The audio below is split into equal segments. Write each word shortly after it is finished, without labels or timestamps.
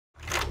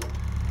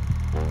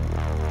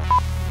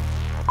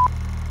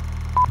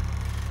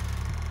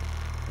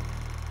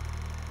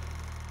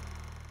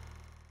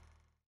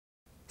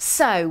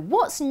So,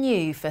 what's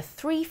new for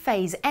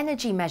three-phase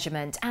energy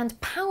measurement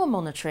and power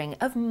monitoring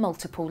of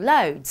multiple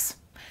loads?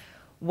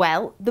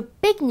 Well, the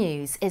big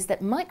news is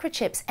that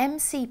Microchip's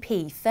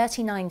MCP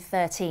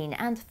 3913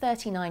 and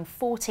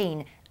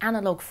 3914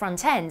 analogue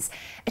front ends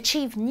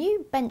achieve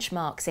new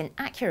benchmarks in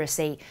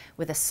accuracy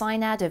with a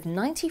SINAD of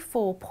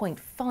 94.5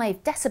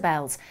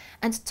 decibels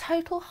and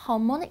total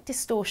harmonic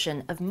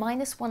distortion of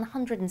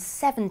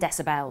 -107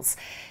 decibels,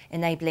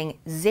 enabling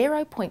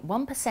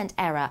 0.1%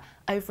 error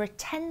over a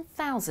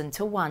 10,000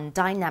 to 1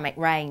 dynamic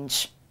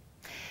range.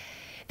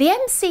 The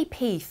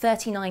MCP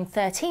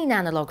 3913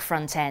 analogue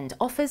front end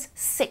offers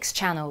 6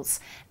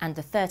 channels and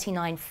the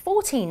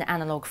 3914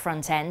 analogue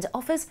front end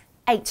offers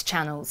 8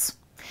 channels.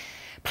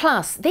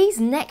 Plus,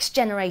 these next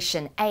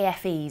generation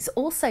AFEs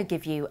also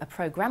give you a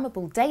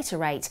programmable data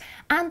rate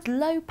and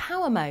low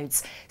power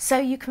modes, so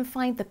you can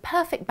find the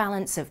perfect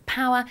balance of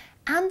power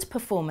and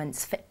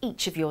performance for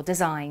each of your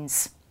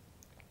designs.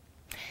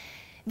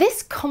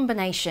 This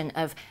combination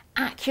of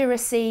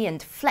accuracy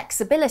and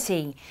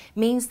flexibility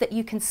means that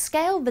you can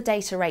scale the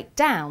data rate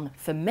down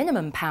for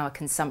minimum power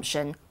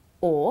consumption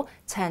or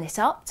turn it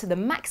up to the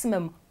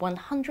maximum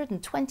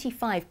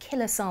 125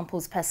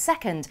 kilosamples per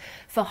second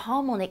for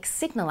harmonic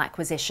signal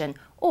acquisition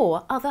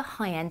or other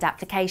high-end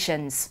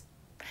applications.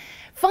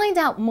 Find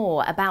out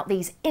more about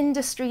these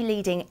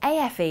industry-leading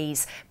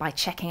AFEs by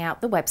checking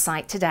out the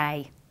website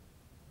today.